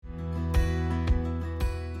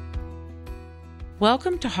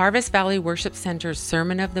Welcome to Harvest Valley Worship Center's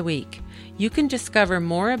Sermon of the Week. You can discover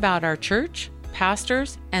more about our church,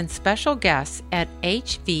 pastors, and special guests at hvwc.com.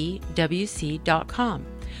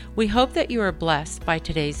 We hope that you are blessed by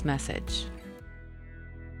today's message.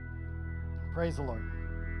 Praise the Lord.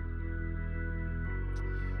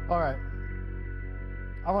 All right.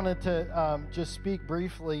 I wanted to just speak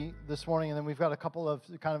briefly this morning, and then we've got a couple of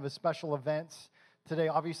kind of special events today.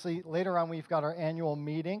 Obviously, later on, we've got our annual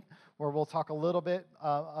meeting where we'll talk a little bit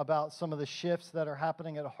about some of the shifts that are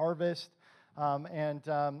happening at Harvest. And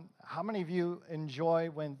how many of you enjoy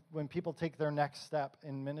when people take their next step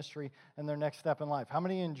in ministry and their next step in life? How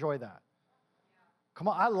many enjoy that? Come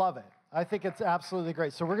on, I love it. I think it's absolutely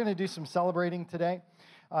great. So we're going to do some celebrating today.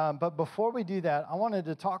 But before we do that, I wanted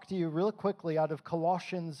to talk to you real quickly out of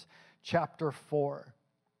Colossians chapter 4.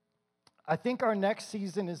 I think our next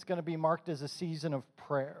season is going to be marked as a season of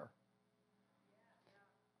prayer.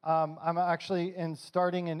 I'm actually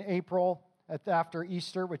starting in April after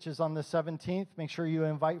Easter, which is on the 17th. Make sure you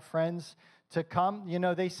invite friends to come. You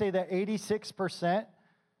know, they say that 86%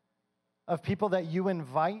 of people that you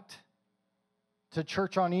invite to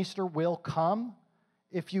church on Easter will come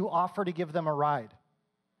if you offer to give them a ride.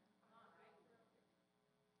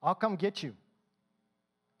 I'll come get you.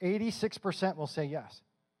 86% will say yes.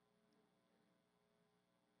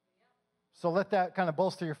 So let that kind of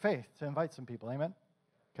bolster your faith to invite some people. Amen?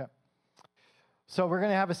 Okay. So we're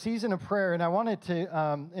going to have a season of prayer, and I wanted to,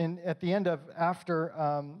 at the end of,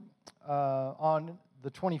 on the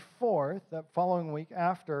 24th, that following week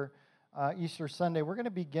after Easter Sunday, we're going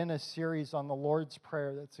to begin a series on the Lord's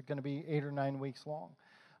Prayer that's going to be 8 or 9 weeks long.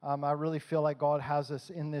 I really feel like God has us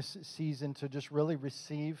in this season to just really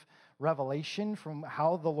receive revelation from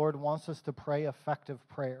how the Lord wants us to pray effective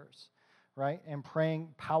prayers, right? And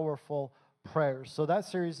praying powerful prayers. So that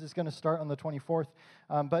series is going to start on the 24th.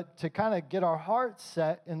 But to kind of get our hearts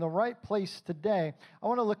set in the right place today, I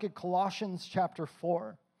want to look at Colossians chapter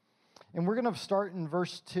 4. And we're going to start in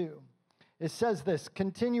verse 2. It says this: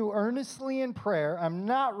 continue earnestly in prayer. I'm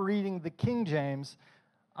not reading the King James.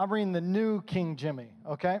 I'm reading the New King Jimmy,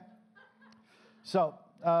 okay? So,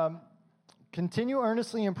 continue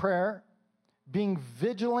earnestly in prayer, being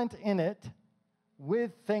vigilant in it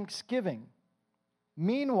with thanksgiving.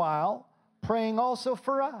 Meanwhile, praying also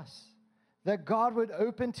for us, that God would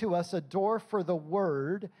open to us a door for the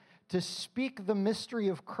word to speak the mystery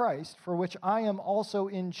of Christ, for which I am also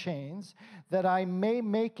in chains, that I may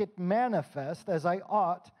make it manifest as I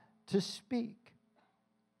ought to speak.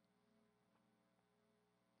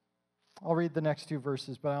 I'll read the next two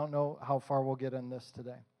verses, but I don't know how far we'll get in this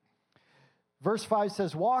today. Verse 5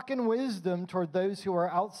 says, walk in wisdom toward those who are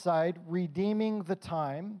outside, redeeming the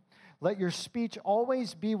time. Let your speech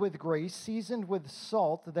always be with grace, seasoned with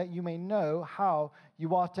salt, that you may know how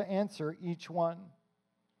you ought to answer each one.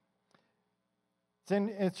 It's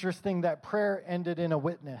interesting that prayer ended in a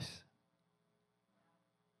witness.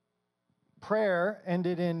 Prayer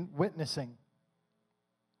ended in witnessing.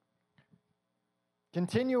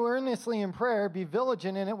 Continue earnestly in prayer, be vigilant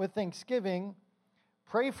in it with thanksgiving.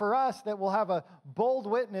 Pray for us that we'll have a bold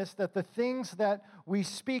witness that the things that we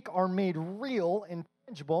speak are made real and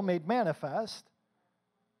tangible, made manifest,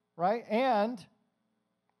 right? And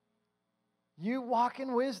you walk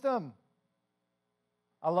in wisdom.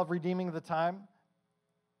 I love redeeming the time,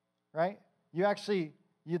 right?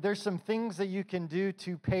 There's some things that you can do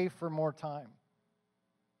to pay for more time.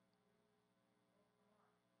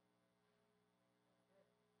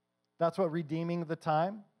 That's what redeeming the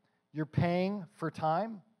time. You're paying for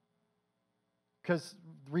time because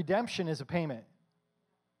redemption is a payment.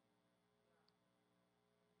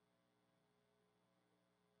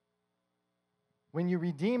 When you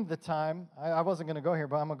redeem the time, I wasn't going to go here,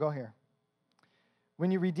 but I'm going to go here. When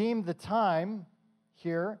you redeem the time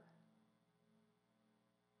here,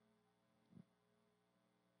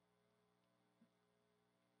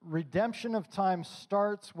 redemption of time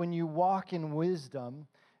starts when you walk in wisdom.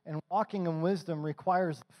 And walking in wisdom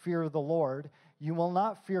requires the fear of the Lord. You will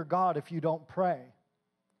not fear God if you don't pray.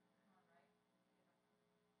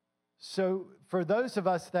 So for those of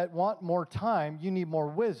us that want more time, you need more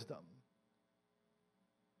wisdom.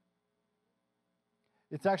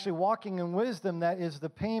 It's actually walking in wisdom that is the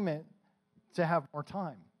payment to have more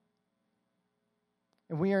time.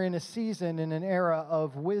 And we are in a season, in an era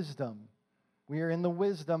of wisdom. We are in the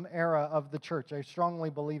wisdom era of the church. I strongly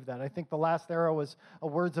believe that. I think the last era was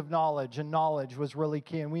words of knowledge, and knowledge was really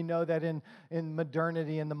key. And we know that in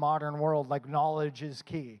modernity, in the modern world, like knowledge is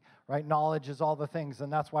key, right? Knowledge is all the things.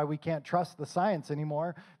 And that's why we can't trust the science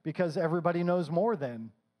anymore, because everybody knows more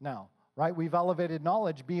than now, right? We've elevated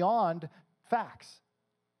knowledge beyond facts.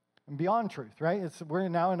 and beyond truth, right? We're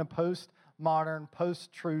now in a postmodern,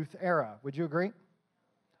 post-truth era. Would you agree?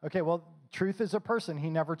 Okay, well, truth is a person. He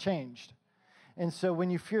never changed. And so when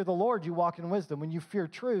you fear the Lord, you walk in wisdom. When you fear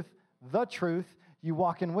truth, the truth, you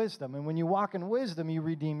walk in wisdom. And when you walk in wisdom, you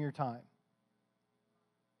redeem your time.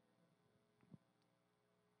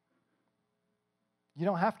 You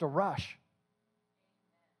don't have to rush.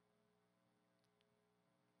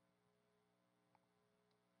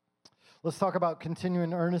 Let's talk about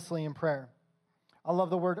continuing earnestly in prayer. I love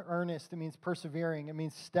the word earnest. It means persevering. It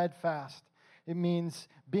means steadfast. It means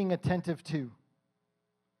being attentive to.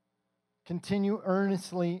 Continue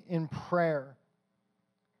earnestly in prayer.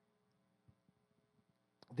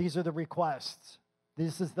 These are the requests.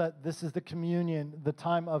 This is the communion, the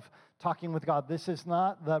time of talking with God. This is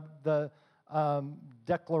not the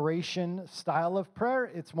declaration style of prayer.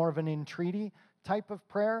 It's more of an entreaty type of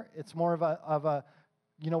prayer. It's more of a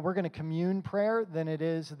we're going to commune prayer than it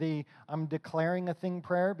is I'm declaring a thing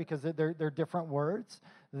prayer, because they're different words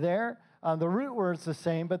there. The root word's the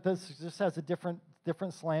same, but this just has a different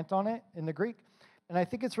slant on it in the Greek. And I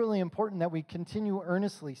think it's really important that we continue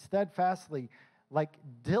earnestly, steadfastly, like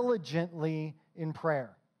diligently in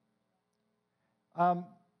prayer.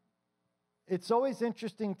 It's always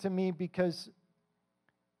interesting to me because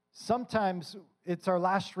sometimes it's our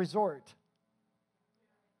last resort.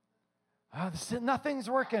 Nothing's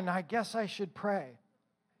working. I guess I should pray.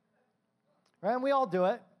 Right? And we all do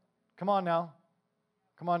it. Come on now.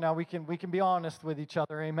 We can be honest with each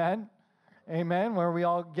other. Amen. Amen. Where we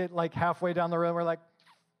all get like halfway down the road, we're like,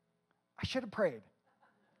 I should have prayed.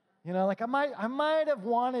 Like I might have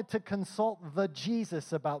wanted to consult the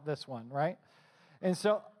Jesus about this one, right? And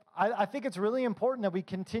so I think it's really important that we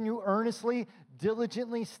continue earnestly,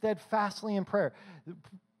 diligently, steadfastly in prayer.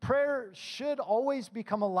 Prayer should always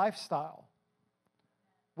become a lifestyle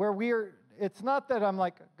where it's not that I'm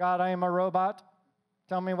like, God, I am a robot.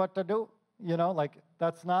 Tell me what to do.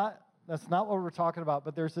 That's not what we're talking about.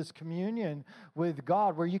 But there's this communion with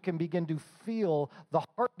God where you can begin to feel the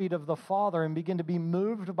heartbeat of the Father and begin to be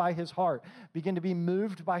moved by his heart, begin to be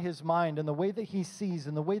moved by his mind and the way that he sees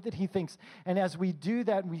and the way that he thinks. And as we do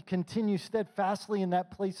that, we continue steadfastly in that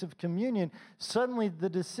place of communion. Suddenly the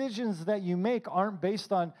decisions that you make aren't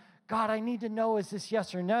based on, God, I need to know, is this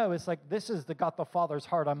yes or no? It's like, this is got the Father's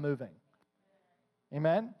heart, I'm moving.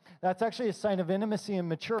 Amen? That's actually a sign of intimacy and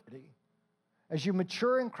maturity. As you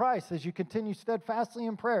mature in Christ, as you continue steadfastly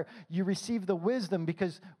in prayer, you receive the wisdom,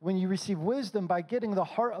 because when you receive wisdom by getting the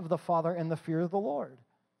heart of the Father and the fear of the Lord.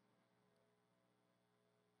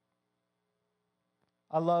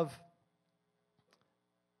 I love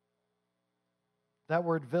that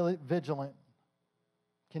word vigilant.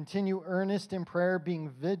 Continue earnest in prayer, being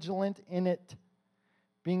vigilant in it.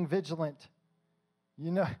 Being vigilant.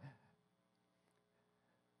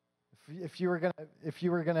 If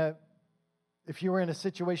you were in a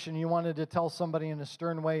situation and you wanted to tell somebody in a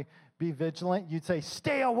stern way, be vigilant, you'd say,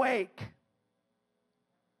 stay awake.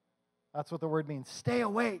 That's what the word means. Stay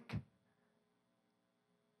awake.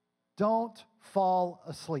 Don't fall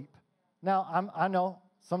asleep. Now, I know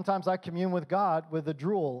sometimes I commune with God with a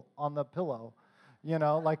drool on the pillow,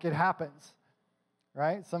 like it happens,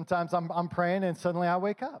 right? Sometimes I'm praying and suddenly I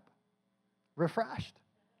wake up refreshed.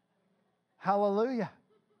 Hallelujah.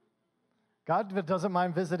 God doesn't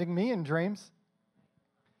mind visiting me in dreams.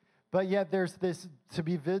 But yet there's this, to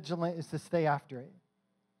be vigilant is to stay after it.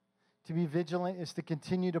 To be vigilant is to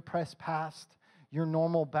continue to press past your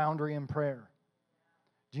normal boundary in prayer.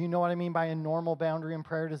 Do you know what I mean by a normal boundary in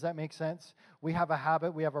prayer? Does that make sense? We have a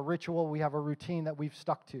habit, we have a ritual, we have a routine that we've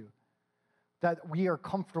stuck to, that we are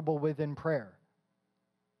comfortable with in prayer.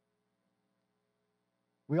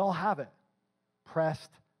 We all have it.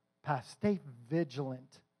 Pressed past. Stay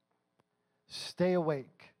vigilant. Stay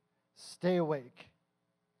awake. Stay awake.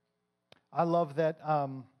 I love that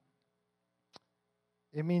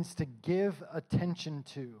it means to give attention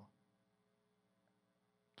to.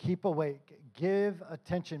 Keep awake. Give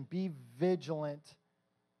attention. Be vigilant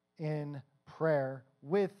in prayer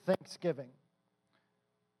with thanksgiving.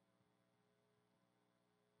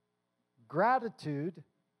 Gratitude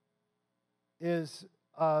is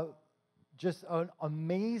just an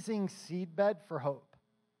amazing seedbed for hope.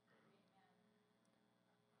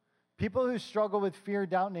 People who struggle with fear,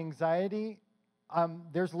 doubt, and anxiety,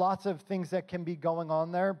 there's lots of things that can be going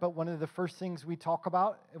on there, but one of the first things we talk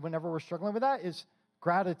about whenever we're struggling with that is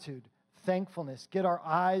gratitude, thankfulness. Get our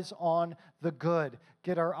eyes on the good.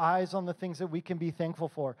 Get our eyes on the things that we can be thankful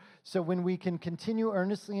for. So when we can continue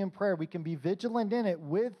earnestly in prayer, we can be vigilant in it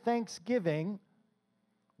with thanksgiving.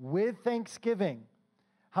 With thanksgiving.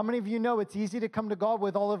 How many of you know it's easy to come to God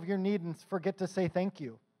with all of your need and forget to say thank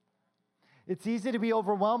you? It's easy to be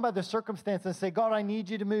overwhelmed by the circumstance and say, God, I need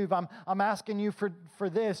you to move. I'm asking you for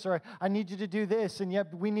this, or I need you to do this. And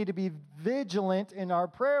yet we need to be vigilant in our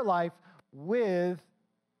prayer life with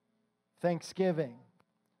thanksgiving.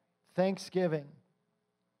 Thanksgiving.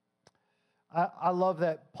 I love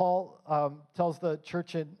that Paul tells the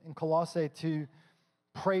church in Colossae to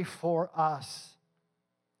pray for us.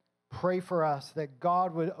 Pray for us that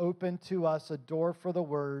God would open to us a door for the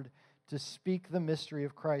word to speak the mystery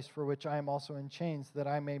of Christ, for which I am also in chains, that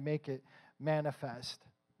I may make it manifest.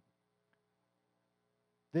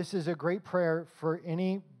 This is a great prayer for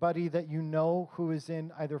anybody that you know who is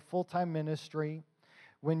in either full-time ministry.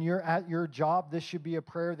 When you're at your job, this should be a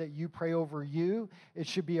prayer that you pray over you. It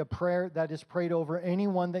should be a prayer that is prayed over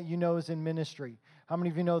anyone that you know is in ministry. How many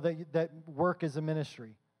of you know that work is a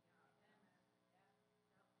ministry?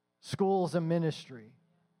 School is a ministry,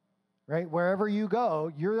 right? Wherever you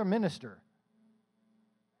go, you're a minister,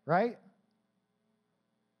 right?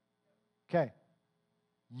 Okay.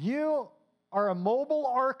 You are a mobile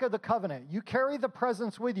ark of the covenant. You carry the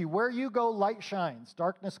presence with you. Where you go, light shines,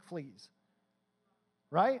 darkness flees.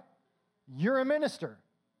 Right? You're a minister.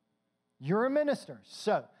 You're a minister.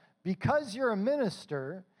 So, because you're a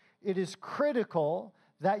minister, it is critical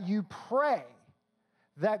that you pray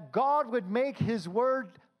that God would make his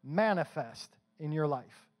word manifest in your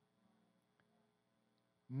life.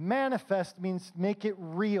 Manifest means make it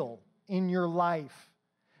real in your life.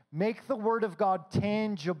 Make the word of God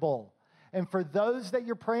tangible. And for those that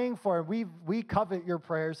you're praying for, we covet your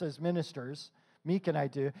prayers as ministers. Meek and I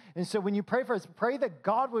do. And so when you pray for us, pray that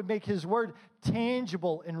God would make his word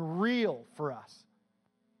tangible and real for us.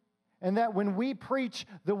 And that when we preach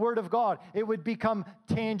the word of God, it would become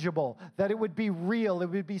tangible, that it would be real. It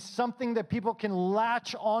would be something that people can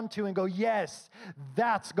latch onto and go, yes,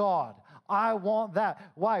 that's God. I want that.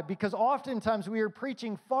 Why? Because oftentimes we are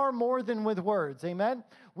preaching far more than with words. Amen?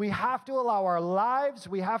 We have to allow our lives,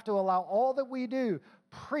 we have to allow all that we do,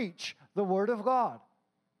 preach the word of God.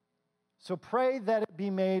 So pray that it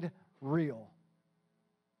be made real.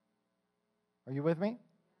 Are you with me?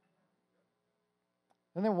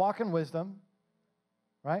 And then walk in wisdom,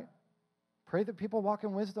 right? Pray that people walk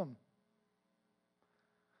in wisdom.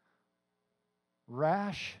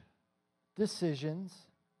 Rash decisions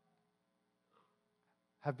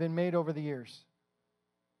have been made over the years.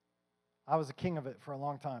 I was a king of it for a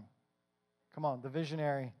long time. Come on, the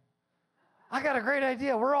visionary. I got a great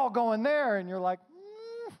idea. We're all going there. And you're like,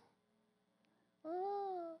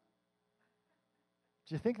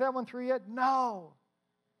 did you think that one through yet? No.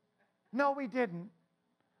 No, we didn't.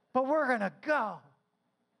 But we're going to go.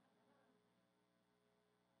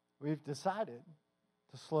 We've decided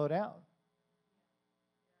to slow down,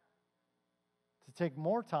 to take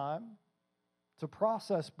more time to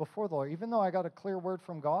process before the Lord. Even though I got a clear word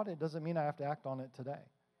from God, it doesn't mean I have to act on it today.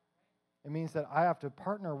 It means that I have to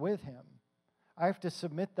partner with him. I have to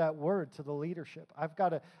submit that word to the leadership. I got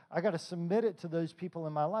to submit it to those people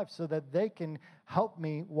in my life so that they can help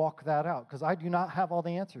me walk that out, because I do not have all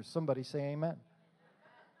the answers. Somebody say amen.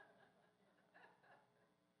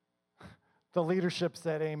 The leadership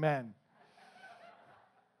said amen.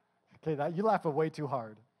 Okay, you laugh way too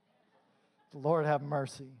hard. Lord have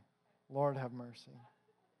mercy. Lord have mercy.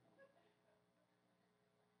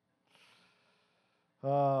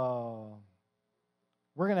 Oh.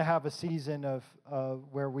 We're going to have a season of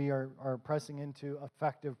where we are pressing into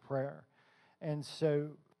effective prayer. And so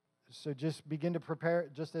just begin to prepare,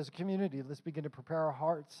 just as a community, let's begin to prepare our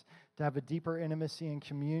hearts to have a deeper intimacy and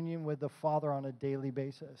communion with the Father on a daily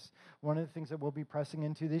basis. One of the things that we'll be pressing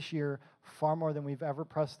into this year, far more than we've ever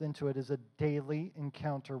pressed into it, is a daily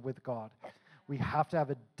encounter with God. We have to have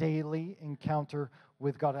a daily encounter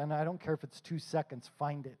with God. And I don't care if it's 2 seconds,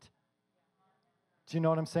 find it. Do you know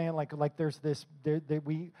what I'm saying? Like there's this,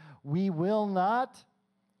 we will not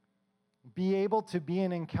be able to be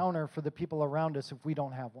an encounter for the people around us if we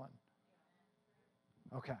don't have one.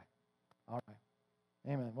 Okay. All right.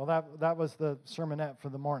 Amen. Well, that was the sermonette for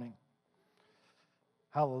the morning.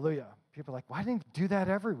 Hallelujah. People are like, why didn't you do that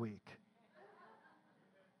every week?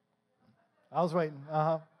 I was waiting.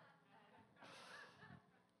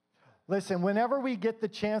 Listen, whenever we get the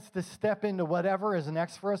chance to step into whatever is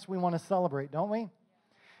next for us, we want to celebrate, don't we?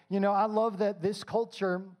 You know, I love that this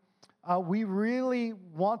culture, we really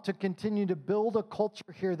want to continue to build a culture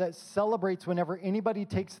here that celebrates whenever anybody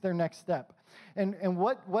takes their next step. And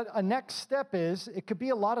what a next step is, it could be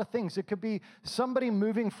a lot of things. It could be somebody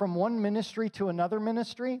moving from one ministry to another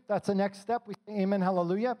ministry. That's a next step. We say amen,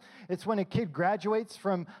 hallelujah. It's when a kid graduates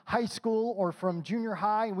from high school or from junior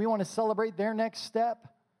high. We want to celebrate their next step.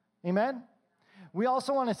 Amen? We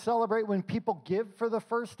also want to celebrate when people give for the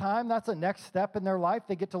first time. That's a next step in their life.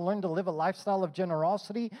 They get to learn to live a lifestyle of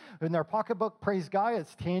generosity in their pocketbook. Praise God.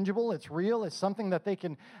 It's tangible. It's real. It's something that they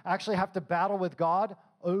can actually have to battle with God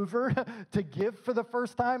over to give for the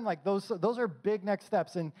first time. Like those are big next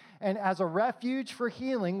steps. And as a refuge for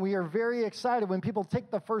healing, we are very excited when people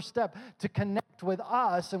take the first step to connect with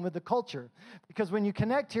us and with the culture. Because when you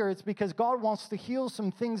connect here, it's because God wants to heal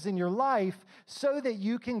some things in your life so that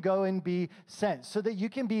you can go and be sent, so that you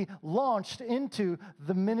can be launched into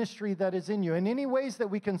the ministry that is in you. And any ways that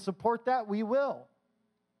we can support that, we will.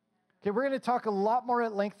 Okay, we're going to talk a lot more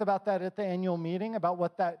at length about that at the annual meeting, about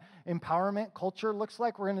what that empowerment culture looks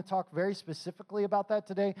like. We're going to talk very specifically about that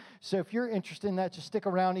today. So if you're interested in that, just stick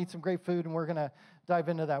around, eat some great food, and we're going to dive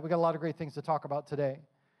into that. We got a lot of great things to talk about today.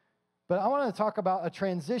 But I want to talk about a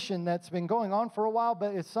transition that's been going on for a while,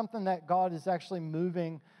 but it's something that God is actually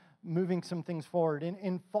moving some things forward.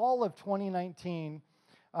 In fall of 2019,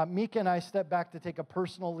 Mika and I stepped back to take a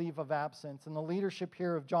personal leave of absence, and the leadership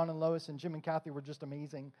here of John and Lois and Jim and Kathy were just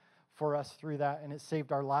amazing for us through that, and it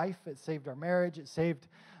saved our life, it saved our marriage, it saved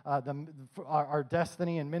our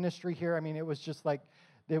destiny and ministry here. I mean, it was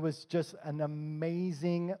just an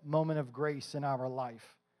amazing moment of grace in our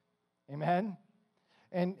life. Amen?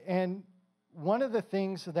 And one of the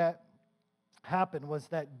things that happened was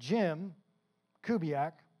that Jim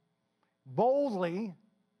Kubiak boldly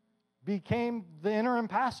became the interim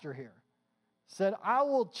pastor here. Said,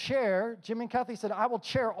 Jim and Kathy said, I will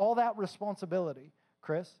chair all that responsibility,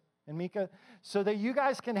 Chris and Mika, so that you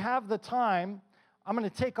guys can have the time. I'm going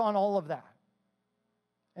to take on all of that.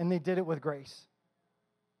 And they did it with grace.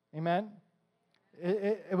 Amen?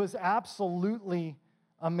 It was absolutely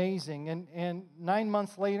amazing. And 9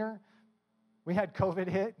 months later, we had COVID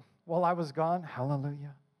hit while I was gone.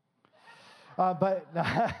 Hallelujah. But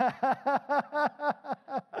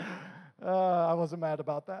I wasn't mad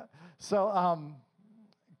about that. So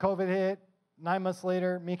COVID hit. 9 months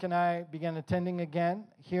later, Mika and I began attending again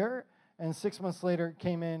here, and 6 months later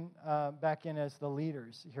came back in as the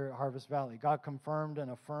leaders here at Harvest Valley. God confirmed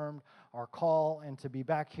and affirmed our call and to be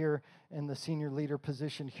back here in the senior leader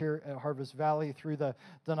position here at Harvest Valley through the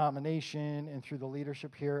denomination and through the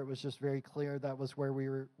leadership here. It was just very clear that was where we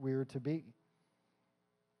were to be.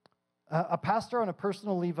 A pastor on a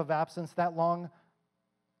personal leave of absence that long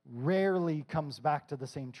rarely comes back to the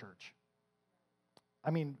same church. I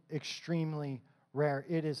mean, extremely rare.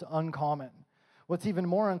 It is uncommon. What's even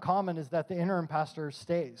more uncommon is that the interim pastor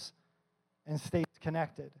stays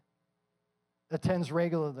connected, attends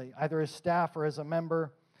regularly, either as staff or as a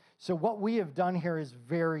member. So what we have done here is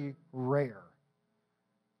very rare.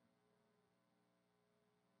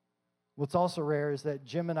 What's also rare is that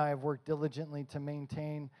Jim and I have worked diligently to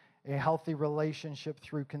maintain a healthy relationship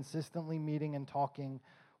through consistently meeting and talking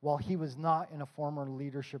while he was not in a former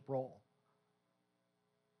leadership role.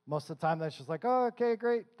 Most of the time, that's just like, oh, okay,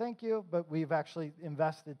 great, thank you. But we've actually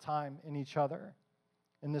invested time in each other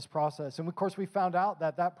in this process. And, of course, we found out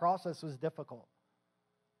that process was difficult,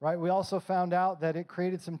 right? We also found out that it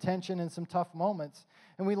created some tension and some tough moments.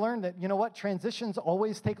 And we learned that, you know what, transitions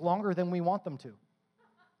always take longer than we want them to,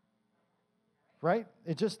 right?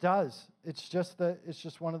 It just does. It's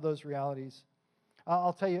just one of those realities.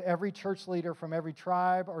 I'll tell you, every church leader from every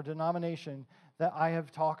tribe or denomination that I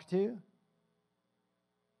have talked to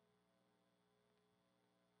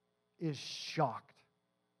is shocked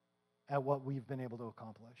at what we've been able to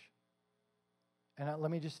accomplish. And let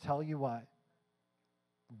me just tell you what.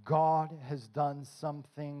 God has done some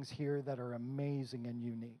things here that are amazing and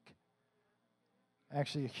unique.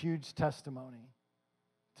 Actually, a huge testimony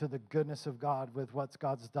to the goodness of God with what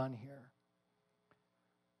God's done here.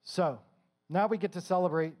 So, now we get to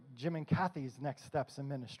celebrate Jim and Kathy's next steps in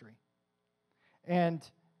ministry. And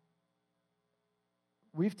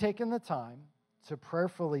we've taken the time to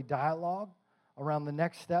prayerfully dialogue around the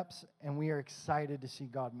next steps, and we are excited to see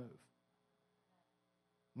God move.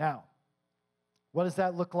 Now, what does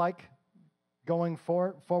that look like going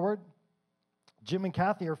forward? Jim and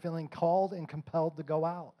Kathy are feeling called and compelled to go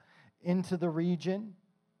out into the region,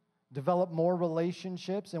 develop more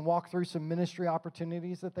relationships, and walk through some ministry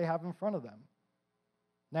opportunities that they have in front of them.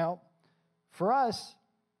 Now, for us,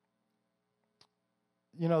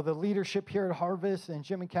 you know, the leadership here at Harvest and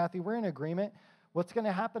Jim and Kathy, we're in agreement. What's going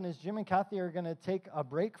to happen is Jim and Kathy are going to take a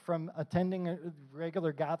break from attending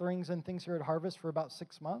regular gatherings and things here at Harvest for about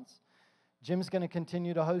 6 months. Jim's going to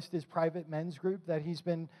continue to host his private men's group that he's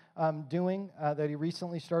been doing, that he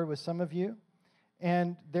recently started with some of you.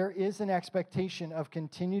 And there is an expectation of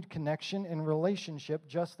continued connection and relationship,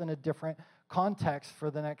 just in a different context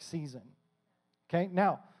for the next season. Okay,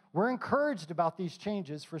 now, we're encouraged about these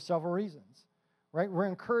changes for several reasons. right? We're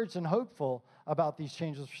encouraged and hopeful about these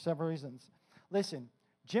changes for several reasons. Listen,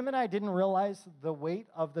 Jim and I didn't realize the weight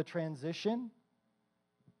of the transition.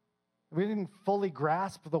 We didn't fully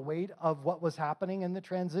grasp the weight of what was happening in the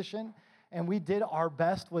transition, and we did our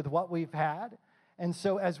best with what we've had. And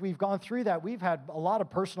so as we've gone through that, we've had a lot of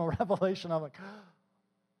personal revelation. I'm like,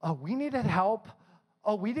 oh, we needed help.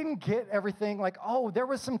 Oh, we didn't get everything. Like, oh, there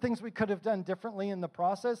was some things we could have done differently in the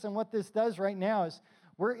process. And what this does right now is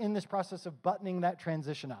we're in this process of buttoning that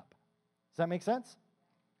transition up. Does that make sense?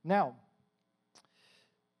 Now,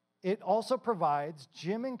 it also provides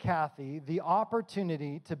Jim and Kathy the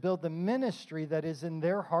opportunity to build the ministry that is in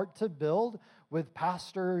their heart to build with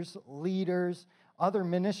pastors, leaders, other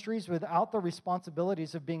ministries without the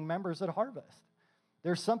responsibilities of being members at Harvest.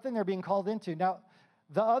 There's something they're being called into. Now,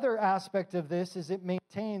 the other aspect of this is it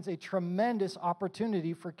maintains a tremendous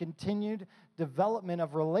opportunity for continued development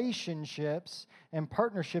of relationships and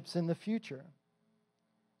partnerships in the future.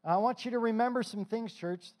 I want you to remember some things,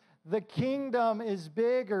 church. The kingdom is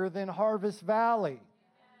bigger than Harvest Valley.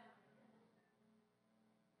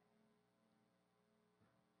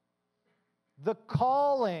 The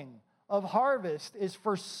calling of Harvest is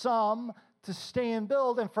for some to stay and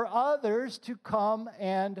build and for others to come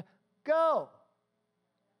and go.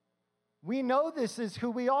 We know this is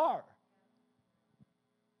who we are.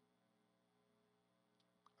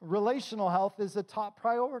 Relational health is a top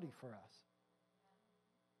priority for us.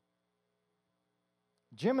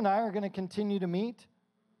 Jim and I are going to continue to meet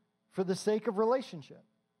for the sake of relationship.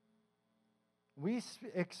 We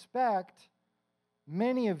expect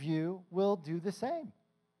many of you will do the same.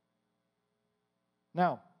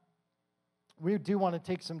 Now, we do want to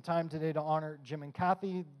take some time today to honor Jim and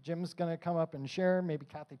Kathy. Jim's going to come up and share, maybe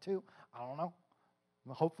Kathy too. I don't know.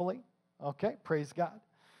 Hopefully. Okay, praise God.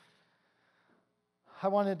 I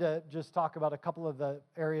wanted to just talk about a couple of the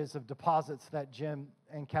areas of deposits that Jim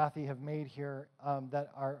and Kathy have made here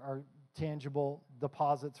that are tangible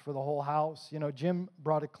deposits for the whole house. You know, Jim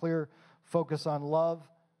brought a clear focus on love,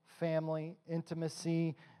 family,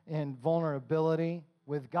 intimacy, and vulnerability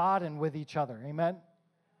with God and with each other. Amen?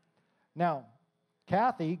 Now,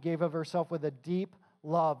 Kathy gave of herself with a deep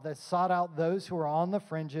love that sought out those who were on the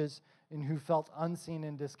fringes and who felt unseen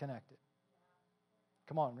and disconnected.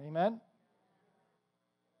 Come on, amen?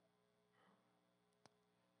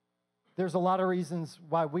 There's a lot of reasons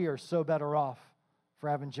why we are so better off for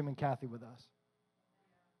having Jim and Kathy with us.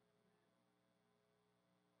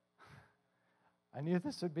 I knew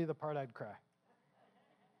this would be the part I'd cry.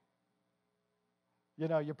 You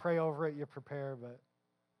know, you pray over it, you prepare, but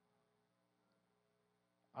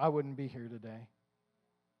I wouldn't be here today.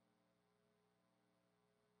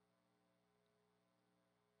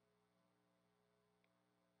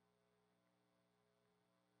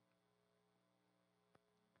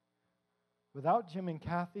 Without Jim and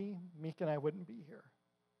Kathy, Meek and I wouldn't be here.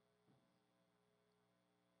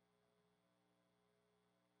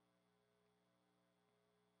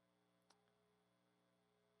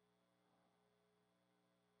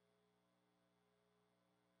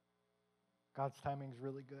 God's timing is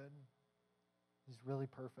really good. He's really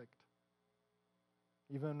perfect.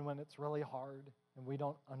 Even when it's really hard and we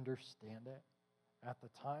don't understand it at the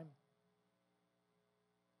time.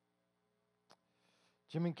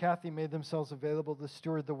 Jim and Kathy made themselves available to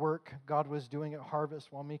steward the work God was doing at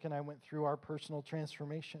Harvest while Meek and I went through our personal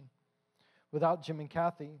transformation. Without Jim and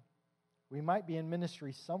Kathy, we might be in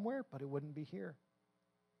ministry somewhere, but it wouldn't be here.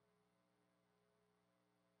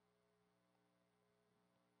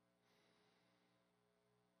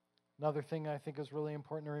 Another thing I think is really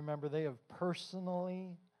important to remember, they have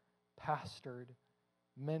personally pastored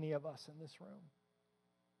many of us in this room.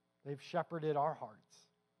 They've shepherded our hearts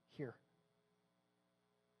here.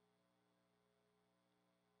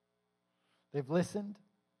 They've listened,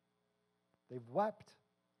 they've wept,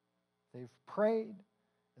 they've prayed,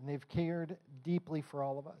 and they've cared deeply for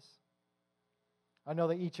all of us. I know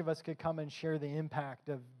that each of us could come and share the impact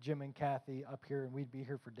of Jim and Kathy up here, and we'd be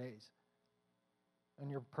here for days in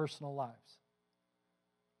your personal lives.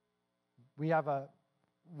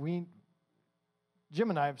 Jim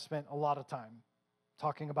and I have spent a lot of time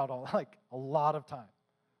talking about a lot of time.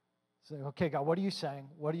 Saying, okay, God, what are you saying?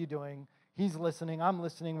 What are you doing? He's listening, I'm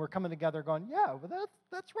listening, we're coming together going, yeah, well,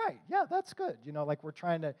 that's right. Yeah, that's good. You know, like we're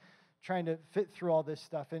trying to fit through all this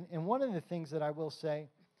stuff. And one of the things that I will say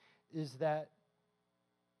is that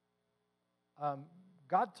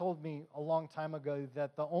God told me a long time ago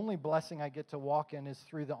that the only blessing I get to walk in is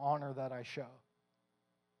through the honor that I show.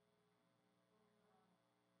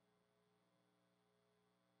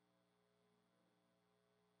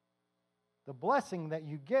 The blessing that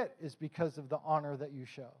you get is because of the honor that you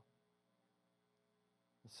show.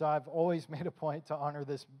 So I've always made a point to honor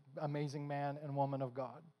this amazing man and woman of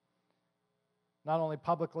God. Not only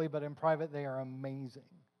publicly, but in private, they are amazing.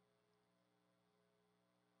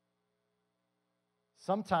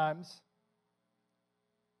 Sometimes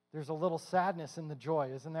there's a little sadness in the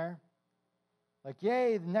joy, isn't there? Like,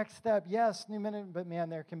 yay, the next step, yes, new minute, but man,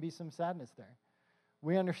 there can be some sadness there.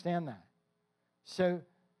 We understand that. So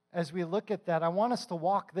as we look at that, I want us to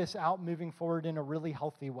walk this out moving forward in a really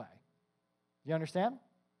healthy way. You understand?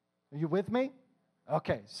 Are you with me?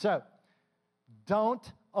 Okay, so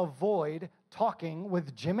don't avoid talking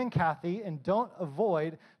with Jim and Kathy, and don't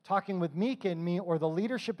avoid talking with Mika and me or the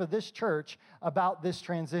leadership of this church about this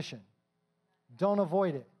transition. Don't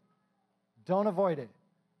avoid it. Don't avoid it.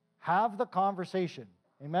 Have the conversation.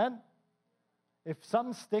 Amen? If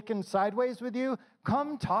something's sticking sideways with you,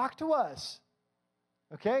 come talk to us.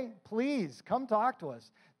 Okay? Please, come talk to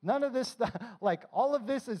us. None of this stuff, like all of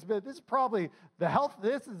this is probably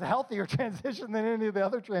this is a healthier transition than any of the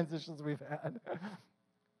other transitions we've had.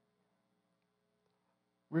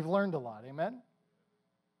 We've learned a lot, amen?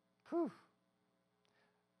 Whew.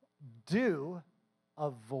 Do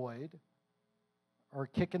avoid or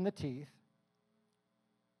kick in the teeth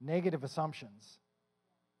negative assumptions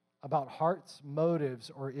about hearts, motives,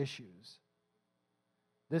 or issues.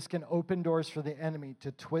 This can open doors for the enemy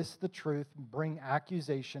to twist the truth, bring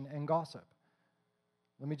accusation and gossip.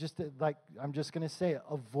 Let me just, I'm just going to say it,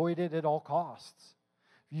 avoid it at all costs.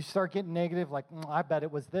 If you start getting negative, like, I bet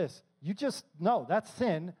it was this, you just know that's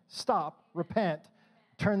sin. Stop, repent,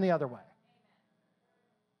 turn the other way.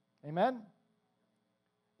 Amen?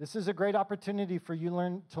 This is a great opportunity for you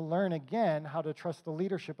to learn again how to trust the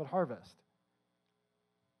leadership at Harvest.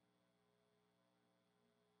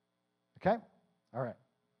 Okay? All right.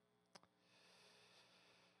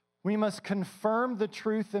 We must confirm the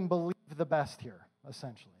truth and believe the best here,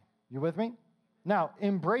 essentially. You with me? Now,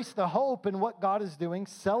 embrace the hope in what God is doing.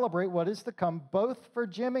 Celebrate what is to come, both for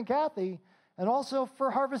Jim and Kathy and also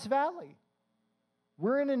for Harvest Valley.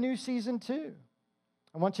 We're in a new season too.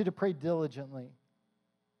 I want you to pray diligently.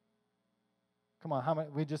 Come on, how many?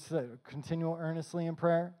 We just said continue earnestly in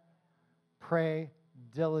prayer. Pray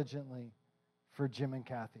diligently for Jim and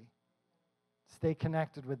Kathy. Stay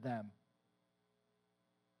connected with them.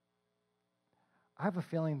 I have a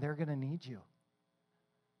feeling they're going to need you.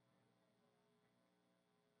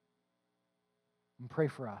 And pray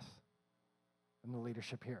for us and the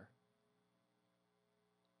leadership here.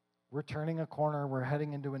 We're turning a corner. We're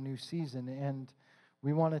heading into a new season, and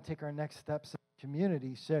we want to take our next steps in the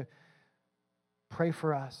community. So pray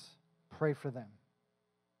for us. Pray for them.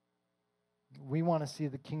 We want to see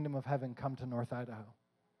the kingdom of heaven come to North Idaho.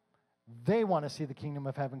 They want to see the kingdom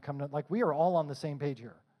of heaven come to, like, we are all on the same page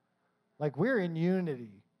here. Like, we're in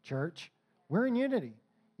unity, church. We're in unity.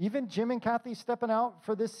 Even Jim and Kathy stepping out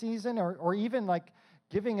for this season, or even like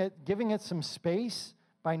giving it some space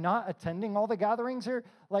by not attending all the gatherings here,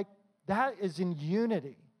 like that is in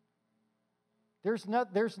unity. There's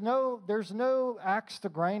no axe to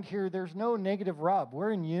grind here. There's no negative rub.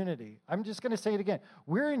 We're in unity. I'm just going to say it again.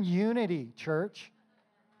 We're in unity, church.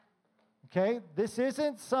 Okay? This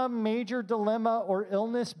isn't some major dilemma or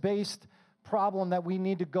illness-based problem that we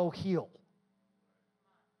need to go heal.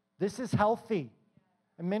 This is healthy.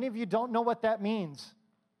 And many of you don't know what that means.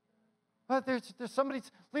 But there's somebody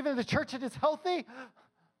leaving the church that is healthy.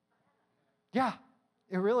 Yeah,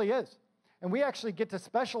 it really is. And we actually get to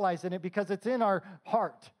specialize in it because it's in our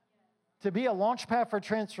heart to be a launch pad for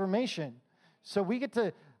transformation. So we get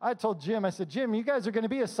to, I told Jim, I said, Jim, you guys are going to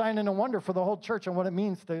be a sign and a wonder for the whole church and what it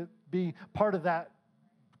means to be part of that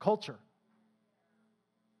culture.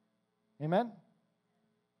 Amen?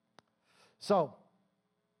 So,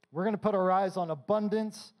 we're going to put our eyes on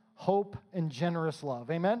abundance, hope, and generous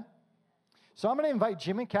love. Amen? So I'm going to invite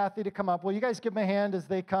Jim and Kathy to come up. Will you guys give them a hand as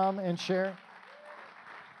they come and share?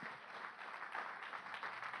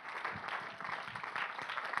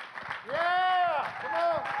 Yeah! Come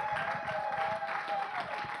on!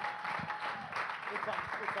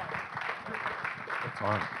 It's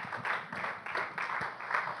on.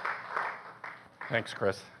 Thanks,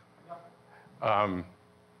 Chris.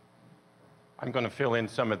 I'm going to fill in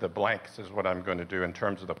some of the blanks is what I'm going to do in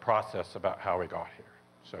terms of the process about how we got here.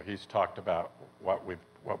 So he's talked about what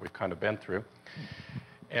we've kind of been through.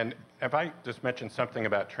 And if I just mention something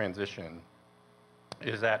about transition,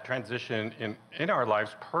 is that transition in our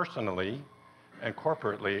lives personally and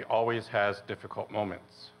corporately always has difficult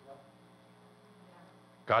moments.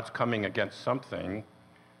 God's coming against something,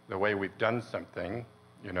 the way we've done something,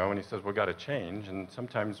 and he says, we've got to change, and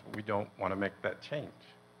sometimes we don't want to make that change,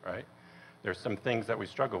 right? There's some things that we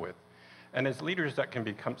struggle with. And as leaders, that can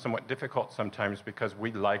become somewhat difficult sometimes because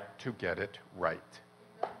we like to get it right.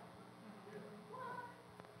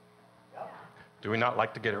 Do we not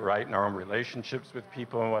like to get it right in our own relationships with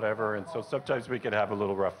people and whatever? And so sometimes we could have a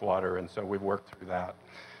little rough water, and so we've worked through that,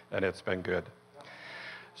 and it's been good.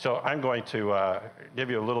 So I'm going to give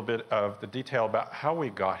you a little bit of the detail about how we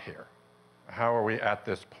got here. How are we at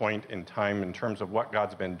this point in time in terms of what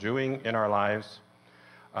God's been doing in our lives?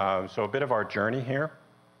 So a bit of our journey here.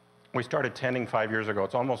 We started tending 5 years ago.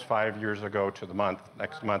 It's almost 5 years ago to the month.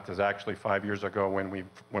 Next month is actually 5 years ago when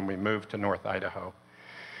we moved to North Idaho.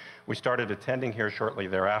 We started attending here shortly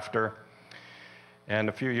thereafter. And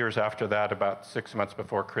a few years after that, about 6 months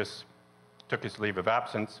before Chris took his leave of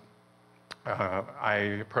absence,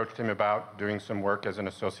 I approached him about doing some work as an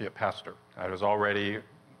associate pastor. I was already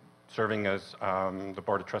serving as the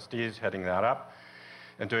board of trustees, heading that up,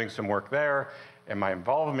 and doing some work there. And my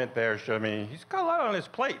involvement there showed me he's got a lot on his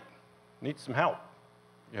plate, needs some help.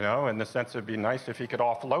 In the sense it'd be nice if he could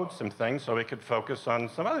offload some things so he could focus on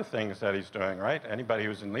some other things that he's doing, right? Anybody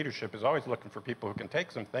who's in leadership is always looking for people who can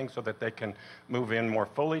take some things so that they can move in more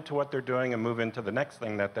fully to what they're doing and move into the next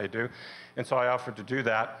thing that they do. And so I offered to do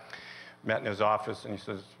that. Met in his office, and he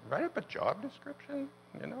says, write up a job description,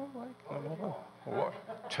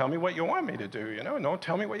 tell me what you want me to do, no,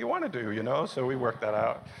 tell me what you want to do, so we worked that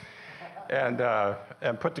out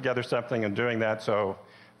and put together something and doing that. So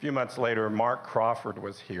a few months later, Mark Crawford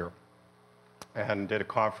was here and did a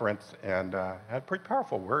conference and had a pretty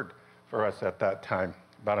powerful word for us at that time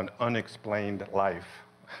about an unexplained life.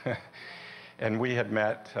 And we had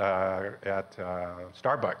met at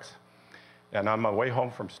Starbucks. And on my way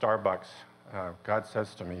home from Starbucks, God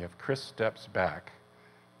says to me, if Chris steps back,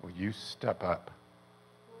 will you step up?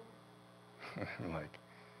 I'm like,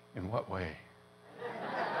 in what way?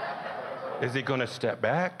 Is he going to step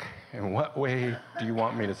back? In what way do you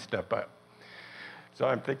want me to step up? So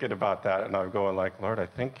I'm thinking about that, and I'm going like, Lord, I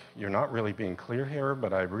think you're not really being clear here,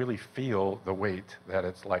 but I really feel the weight that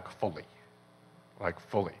it's like fully.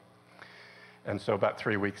 And so about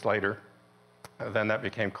 3 weeks later, then that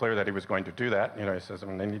became clear that he was going to do that. He says,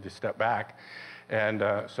 they need to step back. And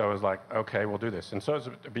so I was like, okay, we'll do this. And so it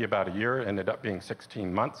would be about a year, ended up being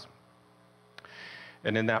 16 months.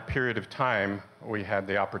 And in that period of time, we had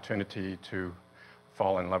the opportunity to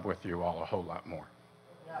fall in love with you all a whole lot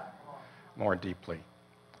more deeply.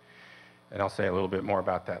 And I'll say a little bit more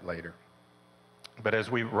about that later. But as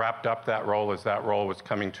we wrapped up that role, as that role was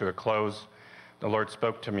coming to a close, the Lord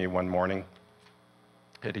spoke to me one morning,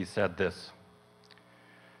 and he said this.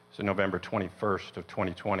 So November 21st of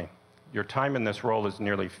 2020. Your time in this role is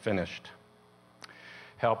nearly finished.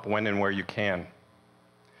 Help when and where you can.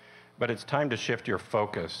 But it's time to shift your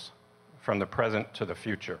focus from the present to the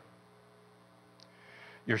future.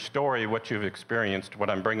 Your story, what you've experienced, what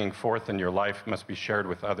I'm bringing forth in your life must be shared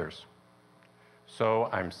with others. So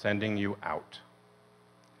I'm sending you out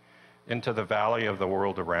into the valley of the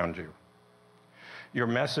world around you. Your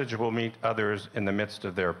message will meet others in the midst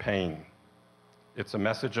of their pain. It's a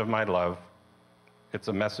message of my love. It's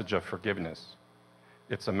a message of forgiveness.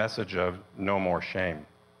 It's a message of no more shame.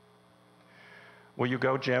 Will you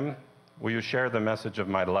go, Jim? Will you share the message of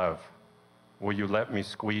my love? Will you let me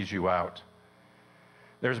squeeze you out?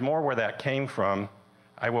 There's more where that came from.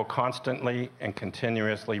 I will constantly and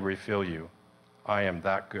continuously refill you. I am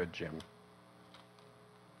that good, Jim.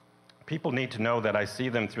 People need to know that I see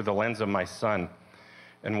them through the lens of my son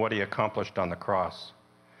and what he accomplished on the cross.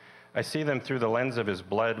 I see them through the lens of his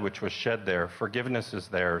blood, which was shed there. Forgiveness is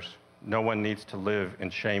theirs. No one needs to live in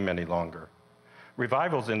shame any longer.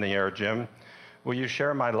 Revival's in the air, Jim. Will you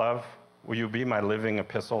share my love? Will you be my living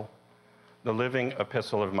epistle? The living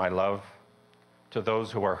epistle of my love to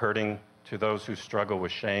those who are hurting, to those who struggle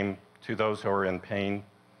with shame, to those who are in pain,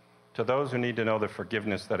 to those who need to know the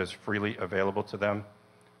forgiveness that is freely available to them.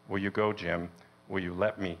 Will you go, Jim? Will you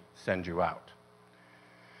let me send you out?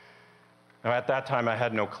 Now, at that time, I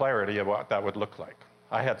had no clarity of what that would look like.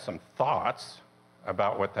 I had some thoughts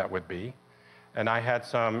about what that would be, and I had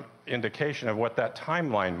some indication of what that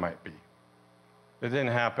timeline might be. It didn't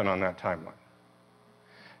happen on that timeline,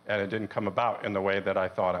 and it didn't come about in the way that I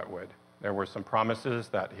thought it would. There were some promises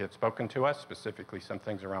that he had spoken to us, specifically some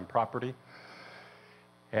things around property,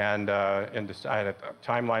 and I had a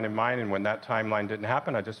timeline in mind, and when that timeline didn't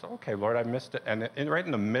happen, I just thought, okay, Lord, I missed it. And right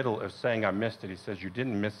in the middle of saying I missed it, he says, you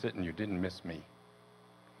didn't miss it and you didn't miss me.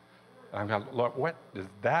 And I'm like, Lord, what does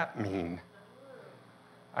that mean?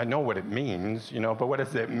 I know what it means, but what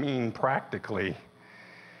does it mean practically?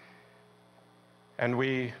 And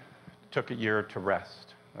we took a year to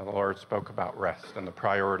rest. And the Lord spoke about rest and the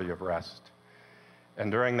priority of rest.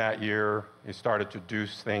 And during that year, he started to do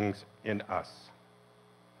things in us.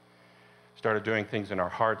 Started doing things in our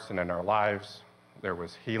hearts and in our lives. There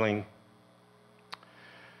was healing.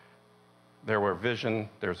 There were vision,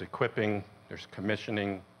 there's equipping, there's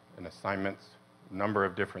commissioning and assignments, a number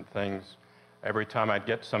of different things. Every time I'd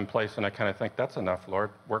get someplace and I kind of think, that's enough, Lord,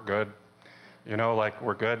 we're good. You know, like,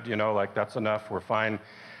 we're good, you know, like, that's enough, we're fine.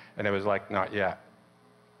 And it was like, not yet,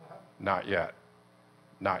 not yet,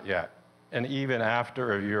 not yet. And even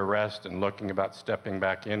after a year rest and looking about stepping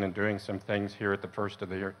back in and doing some things here at the first of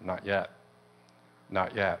the year, not yet,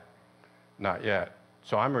 not yet, not yet.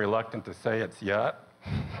 So I'm reluctant to say it's yet.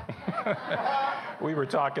 We were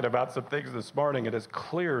talking about some things this morning, and it's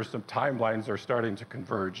clear some timelines are starting to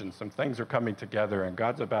converge and some things are coming together, and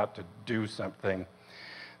God's about to do something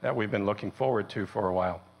that we've been looking forward to for a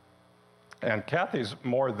while. And Kathy's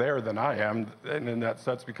more there than I am in that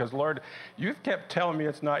sense, because, Lord, you've kept telling me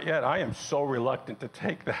it's not yet. I am so reluctant to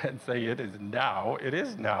take that and say it is now. It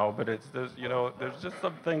is now, but it's this, you know, there's just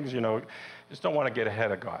some things, you know, just don't want to get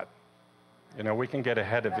ahead of God. You know, we can get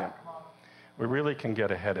ahead of him. We really can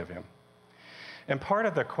get ahead of him. And part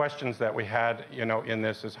of the questions that we had, you know, in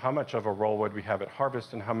this is how much of a role would we have at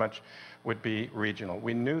Harvest and how much would be regional.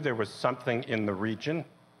 We knew there was something in the region.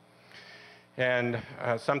 And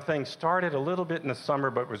some things started a little bit in the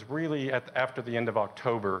summer, but was really after the end of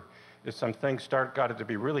October, is some things got to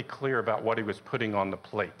be really clear about what he was putting on the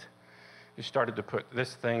plate. He started to put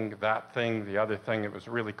this thing, that thing, the other thing. It was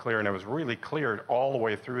really clear, and it was really clear all the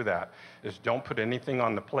way through that, is don't put anything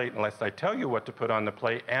on the plate unless I tell you what to put on the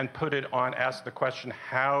plate, and put it on, ask the question,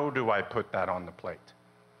 how do I put that on the plate?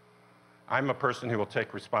 I'm a person who will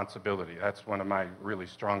take responsibility. That's one of my really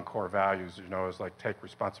strong core values, you know, is like take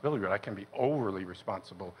responsibility, but I can be overly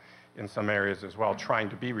responsible in some areas as well, trying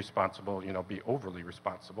to be responsible, you know, be overly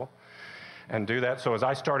responsible and do that. So as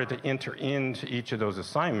I started to enter into each of those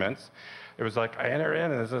assignments, it was like I enter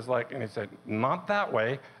in and it's just like, and he said, not that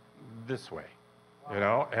way, this way, you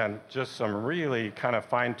know, and just some really kind of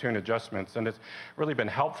fine-tuned adjustments. And it's really been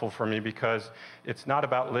helpful for me because it's not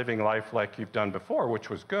about living life like you've done before, which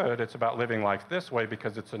was good. It's about living life this way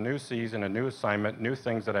because it's a new season, a new assignment, new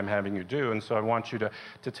things that I'm having you do. And so I want you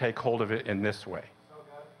to take hold of it in this way.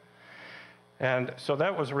 And so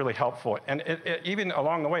that was really helpful. And even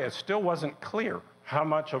along the way, it still wasn't clear how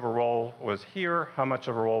much of a role was here, how much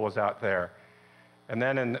of a role was out there. And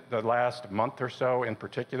then in the last month or so in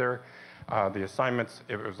particular, the assignments,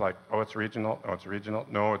 it was like, oh, it's regional, oh, it's regional,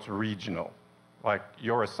 no, it's regional. Like,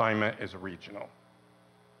 your assignment is regional.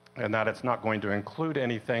 And that it's not going to include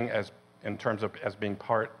anything in terms of as being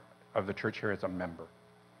part of the church here as a member.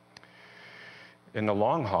 In the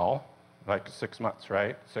long haul, like 6 months,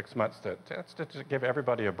 right? 6 months to give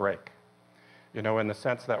everybody a break. You know, in the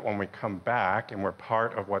sense that when we come back and we're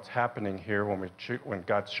part of what's happening here, when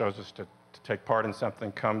God shows us to take part in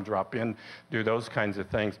something, come, drop in, do those kinds of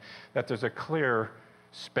things, that there's a clear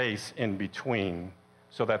space in between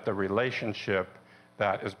so that the relationship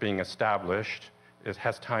that is being established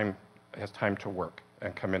has time to work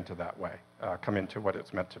and come into that way, come into what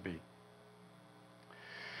it's meant to be.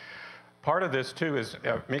 Part of this, too, is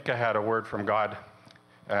Mika had a word from God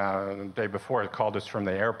the day before. It called us from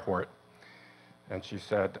the airport. And she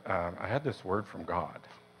said, I had this word from God,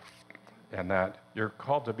 and that you're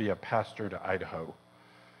called to be a pastor to Idaho.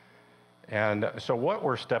 And so what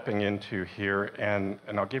we're stepping into here, and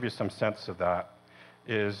I'll give you some sense of that,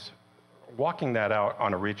 is walking that out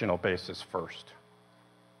on a regional basis first.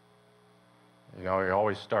 You know, you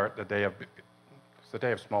always start it's the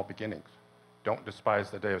day of small beginnings. Don't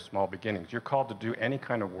despise the day of small beginnings. You're called to do any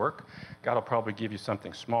kind of work. God will probably give you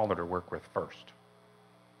something smaller to work with first.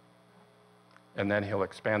 And then he'll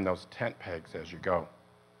expand those tent pegs as you go.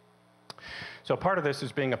 So part of this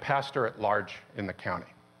is being a pastor at large in the county.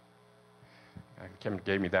 Kim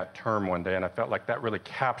gave me that term one day, and I felt like that really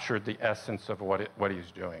captured the essence of what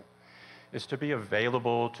he's doing. Is to be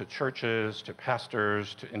available to churches, to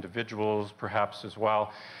pastors, to individuals perhaps as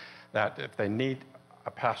well, that if they need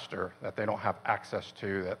a pastor that they don't have access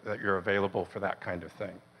to, that you're available for that kind of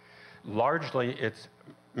thing. Largely, it's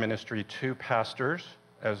ministry to pastors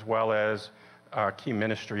as well as key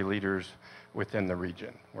ministry leaders within the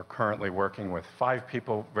region. We're currently working with 5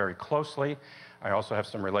 people very closely. I also have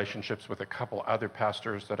some relationships with a couple other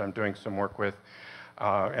pastors that I'm doing some work with.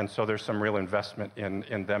 And so there's some real investment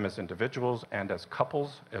in them as individuals and as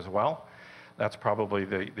couples as well. That's probably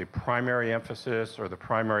the primary emphasis or the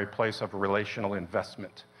primary place of relational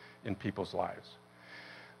investment in people's lives.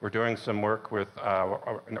 We're doing some work with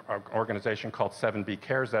an organization called 7B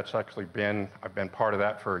Cares. That's actually I've been part of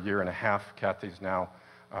that for a year and a half. Kathy's now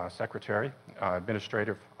secretary,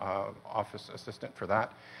 administrative office assistant for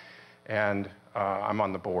that. And I'm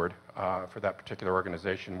on the board for that particular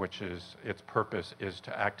organization, which is, its purpose is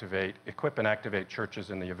to equip and activate churches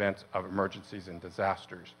in the event of emergencies and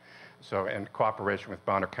disasters. So in cooperation with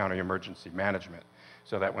Bonner County Emergency Management,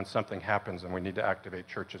 so that when something happens and we need to activate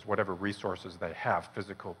churches, whatever resources they have,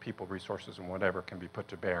 physical, people resources, and whatever can be put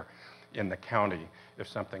to bear in the county if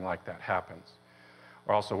something like that happens.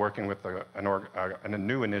 We're also working with a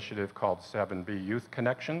new initiative called 7B Youth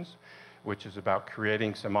Connections, which is about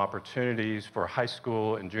creating some opportunities for high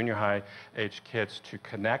school and junior high age kids to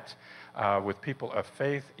connect with people of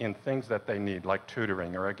faith in things that they need, like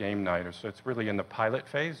tutoring or a game night. So it's really in the pilot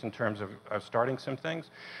phase in terms of starting some things,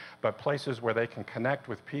 but places where they can connect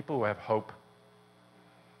with people who have hope.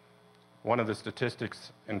 One of the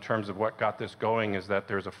statistics in terms of what got this going is that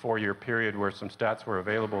there's a 4-year period where some stats were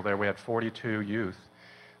available there. We had 42 youth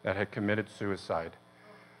that had committed suicide,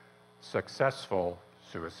 successful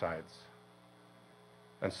suicides,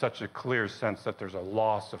 and such a clear sense that there's a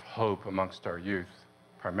loss of hope amongst our youth,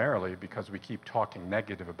 primarily because we keep talking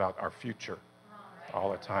negative about our future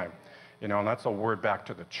all the time. You know, and that's a word back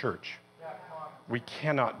to the church. We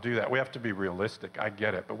cannot do that. We have to be realistic, I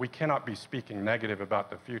get it, but we cannot be speaking negative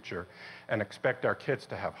about the future and expect our kids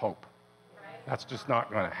to have hope. That's just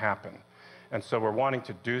not going to happen. And so we're wanting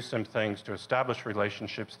to do some things to establish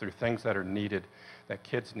relationships through things that are needed, that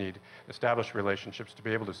kids need, establish relationships to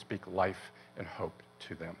be able to speak life and hope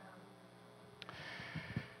to them.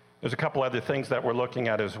 There's a couple other things that we're looking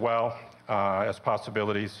at as well as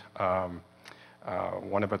possibilities.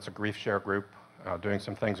 One of it's a grief share group, doing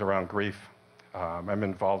some things around grief. I'm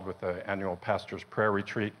involved with the annual Pastor's Prayer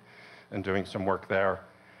Retreat and doing some work there.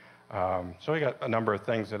 So we got a number of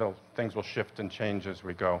things. Things will shift and change as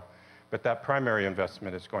we go. But that primary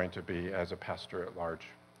investment is going to be as a pastor at large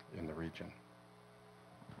in the region.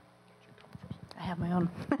 I have my own.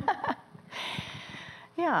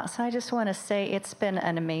 Yeah, so I just want to say it's been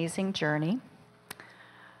an amazing journey.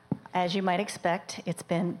 As you might expect, it's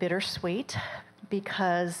been bittersweet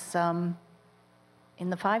because in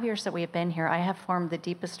the 5 years that we have been here, I have formed the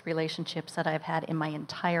deepest relationships that I've had in my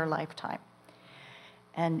entire lifetime.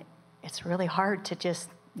 And it's really hard to just,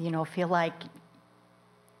 feel like,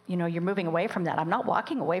 you're moving away from that. I'm not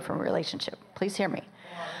walking away from a relationship. Please hear me.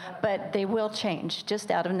 But they will change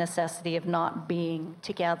just out of necessity of not being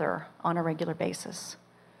together on a regular basis.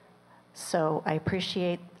 So I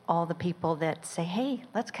appreciate all the people that say, hey,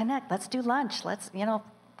 let's connect, let's do lunch, let's,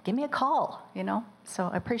 give me a call, So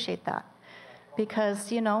I appreciate that.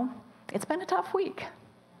 Because, it's been a tough week.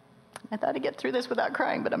 I thought I'd get through this without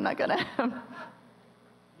crying, but I'm not gonna. You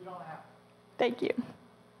don't have to. Thank you.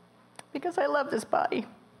 Because I love this body.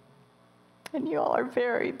 And you all are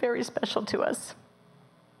very, very special to us.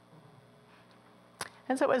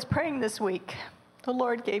 As I was praying this week, the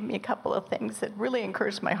Lord gave me a couple of things that really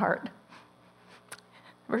encouraged my heart.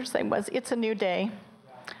 The first thing was, it's a new day.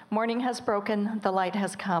 Morning has broken, the light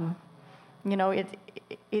has come.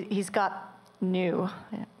 He's got new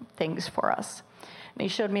things for us. And he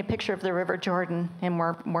showed me a picture of the River Jordan, and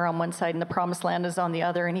we're on one side and the Promised Land is on the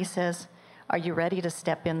other, and he says, are you ready to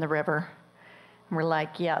step in the river? And we're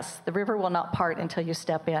like, yes, the river will not part until you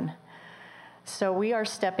step in. So we are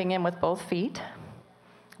stepping in with both feet.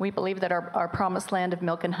 We believe that our promised land of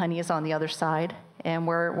milk and honey is on the other side. And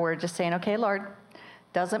we're just saying, okay, Lord,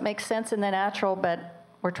 doesn't make sense in the natural, but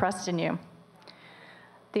we're trusting you.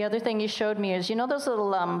 The other thing you showed me is, those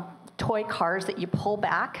little toy cars that you pull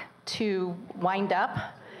back to wind up?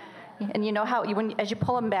 And you know how, as you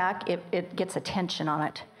pull them back, it gets a tension on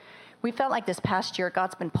it. We felt like this past year,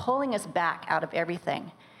 God's been pulling us back out of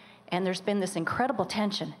everything. And there's been this incredible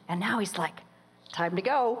tension. And now he's like, time to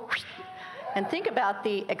go. And think about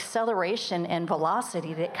the acceleration and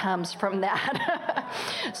velocity that comes from that.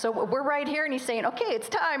 So we're right here, and he's saying, okay, it's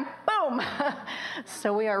time. Boom.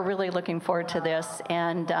 So we are really looking forward to this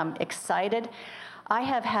and excited. I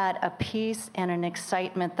have had a peace and an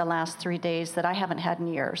excitement the last 3 days that I haven't had in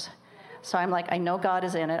years. So I'm like, I know God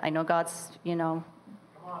is in it. I know God's,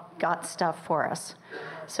 got stuff for us.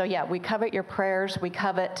 So yeah, we covet your prayers. We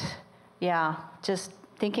covet, just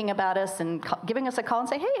thinking about us and giving us a call and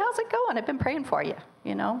say, hey, how's it going? I've been praying for you.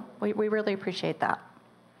 We really appreciate that.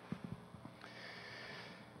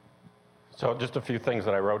 So just a few things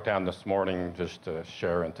that I wrote down this morning just to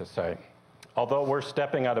share and to say. Although we're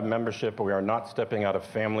stepping out of membership, we are not stepping out of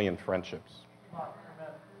family and friendships.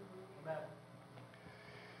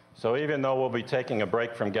 So even though we'll be taking a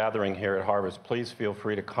break from gathering here at Harvest, please feel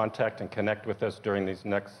free to contact and connect with us during these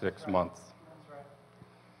next 6 months.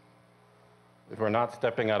 If we're not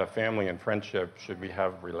stepping out of family and friendship, should we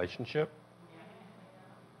have relationship?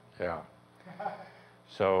 Yeah.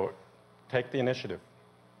 So take the initiative.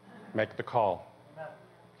 Make the call.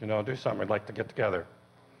 Do something. We'd like to get together.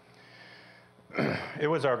 It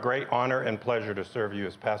was our great honor and pleasure to serve you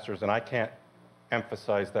as pastors, and I can't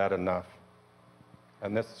emphasize that enough.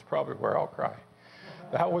 And this is probably where I'll cry.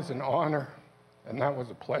 That was an honor, and that was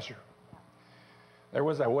a pleasure. There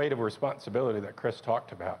was that weight of responsibility that Chris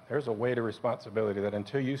talked about. There's a weight of responsibility that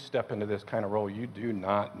until you step into this kind of role, you do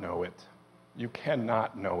not know it. You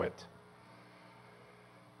cannot know it.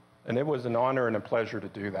 And it was an honor and a pleasure to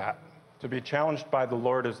do that. To be challenged by the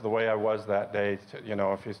Lord is the way I was that day.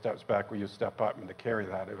 If he steps back, will you step up? And to carry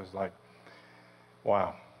that, it was like,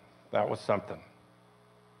 wow, that was something.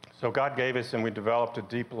 So God gave us, and we developed a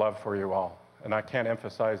deep love for you all. And I can't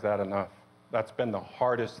emphasize that enough. That's been the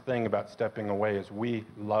hardest thing about stepping away, is we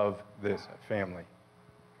love this family.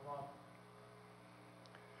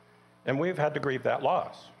 And we've had to grieve that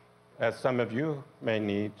loss, as some of you may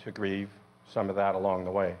need to grieve some of that along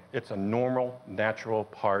the way. It's a normal, natural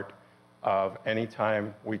part of any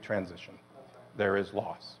time we transition. There is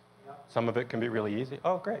loss. Some of it can be really easy.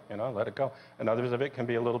 Oh, great, let it go. And others of it can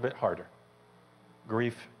be a little bit harder.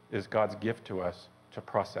 Grief is God's gift to us to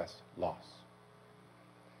process loss.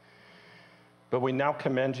 But we now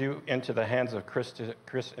commend you into the hands of Chris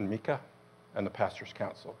and Mika and the Pastors'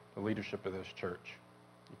 Council, the leadership of this church.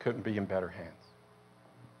 You couldn't be in better hands.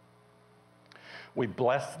 We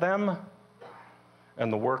bless them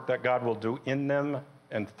and the work that God will do in them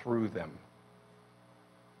and through them.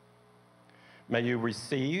 May you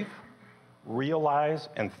receive, realize,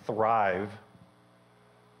 and thrive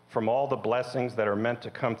from all the blessings that are meant to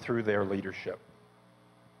come through their leadership.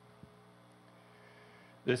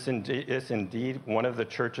 This is indeed one of the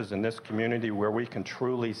churches in this community where we can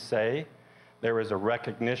truly say there is a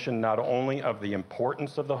recognition not only of the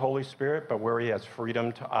importance of the Holy Spirit, but where he has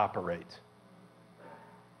freedom to operate.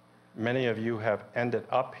 Many of you have ended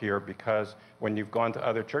up here because when you've gone to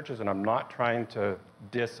other churches, and I'm not trying to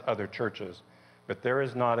diss other churches, but there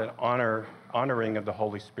is not an honoring of the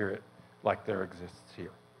Holy Spirit like there exists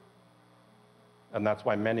here. And that's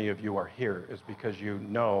why many of you are here, is because you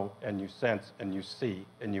know and you sense and you see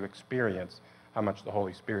and you experience how much the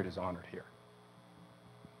Holy Spirit is honored here.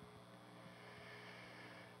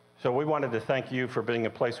 So we wanted to thank you for being a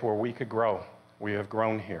place where we could grow. We have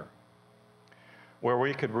grown here. Where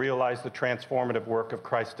we could realize the transformative work of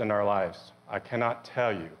Christ in our lives. I cannot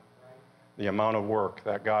tell you the amount of work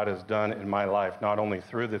that God has done in my life, not only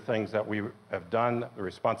through the things that we have done, the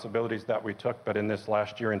responsibilities that we took, but in this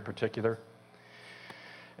last year in particular.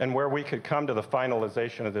 And where we could come to the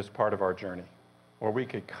finalization of this part of our journey, where we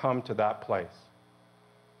could come to that place.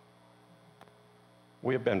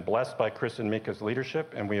 We have been blessed by Chris and Mika's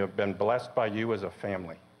leadership, and we have been blessed by you as a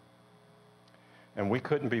family. And we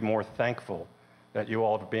couldn't be more thankful that you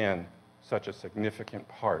all have been such a significant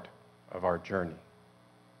part of our journey.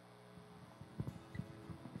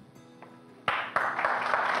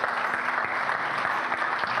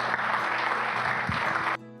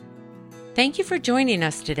 Thank you for joining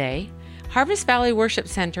us today. Harvest Valley Worship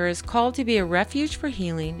Center is called to be a refuge for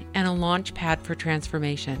healing and a launch pad for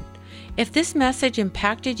transformation. If this message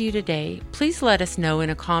impacted you today, please let us know in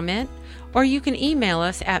a comment, or you can email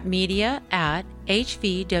us at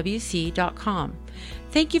media@hvwc.com.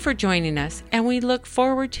 Thank you for joining us, and we look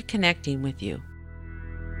forward to connecting with you.